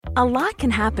A lot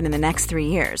can happen in the next 3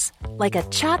 years. Like a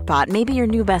chatbot may be your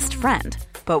new best friend.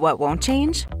 But what won't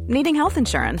change? Needing health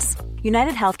insurance.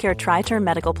 United Healthcare Tri-Term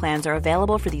Medical Plans are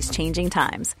available for these changing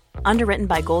times. Underwritten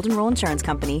by Golden Rule Insurance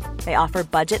Company, they offer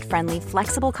budget-friendly,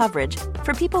 flexible coverage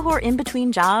for people who are in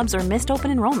between jobs or missed open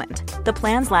enrollment. The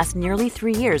plans last nearly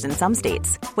 3 years in some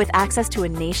states, with access to a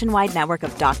nationwide network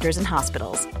of doctors and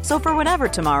hospitals. So for whatever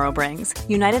tomorrow brings,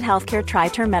 United Healthcare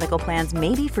Tri-Term Medical Plans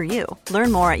may be for you.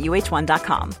 Learn more at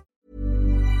uh1.com.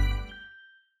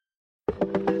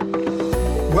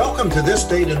 Welcome to This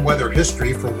Date in Weather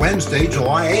History for Wednesday,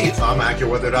 July 8th. I'm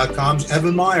AccuWeather.com's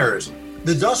Evan Myers.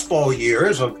 The Dust Bowl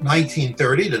years of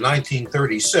 1930 to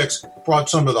 1936 brought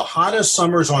some of the hottest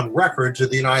summers on record to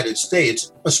the United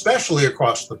States, especially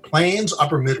across the Plains,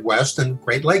 Upper Midwest, and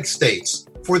Great Lakes states.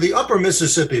 For the Upper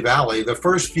Mississippi Valley, the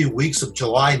first few weeks of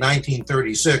July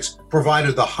 1936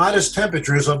 provided the hottest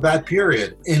temperatures of that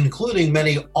period, including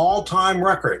many all-time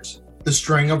records. The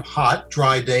string of hot,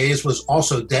 dry days was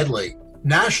also deadly.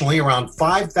 Nationally, around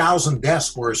 5,000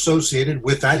 deaths were associated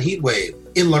with that heat wave.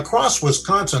 In La Crosse,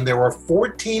 Wisconsin, there were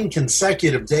 14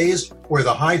 consecutive days where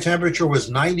the high temperature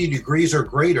was 90 degrees or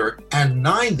greater, and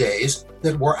 9 days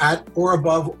that were at or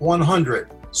above 100.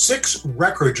 6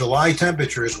 record July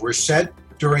temperatures were set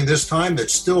during this time that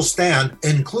still stand,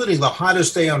 including the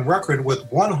hottest day on record with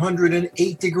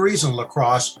 108 degrees in La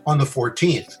Crosse on the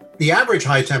 14th. The average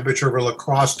high temperature for La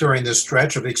Crosse during this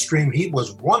stretch of extreme heat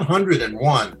was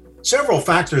 101. Several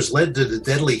factors led to the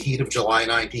deadly heat of July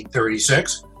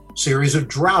 1936. A series of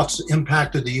droughts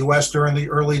impacted the U.S. during the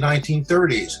early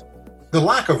 1930s. The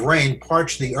lack of rain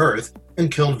parched the earth and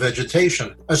killed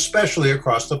vegetation, especially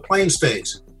across the plain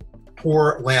states.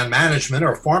 Poor land management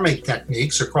or farming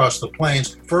techniques across the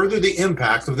plains furthered the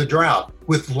impact of the drought,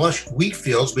 with lush wheat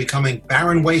fields becoming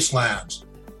barren wastelands.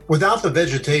 Without the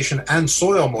vegetation and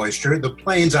soil moisture, the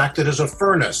plains acted as a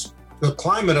furnace. The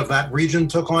climate of that region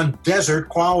took on desert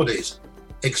qualities,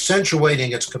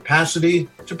 accentuating its capacity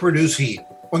to produce heat.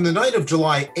 On the night of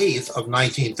July 8th of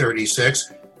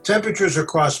 1936, temperatures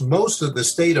across most of the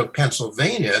state of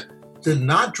Pennsylvania did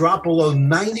not drop below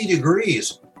 90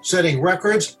 degrees, setting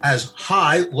records as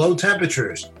high low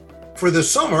temperatures. For the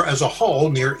summer as a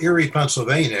whole near Erie,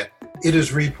 Pennsylvania, it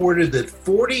is reported that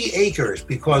 40 acres,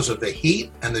 because of the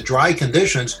heat and the dry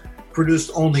conditions,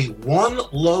 produced only 1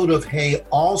 load of hay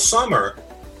all summer,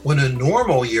 when a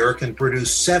normal year can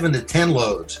produce 7 to 10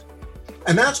 loads.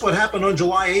 And that's what happened on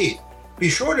July 8th. Be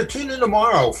sure to tune in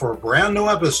tomorrow for a brand new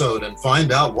episode and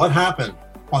find out what happened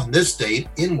on this date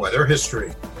in weather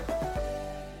history.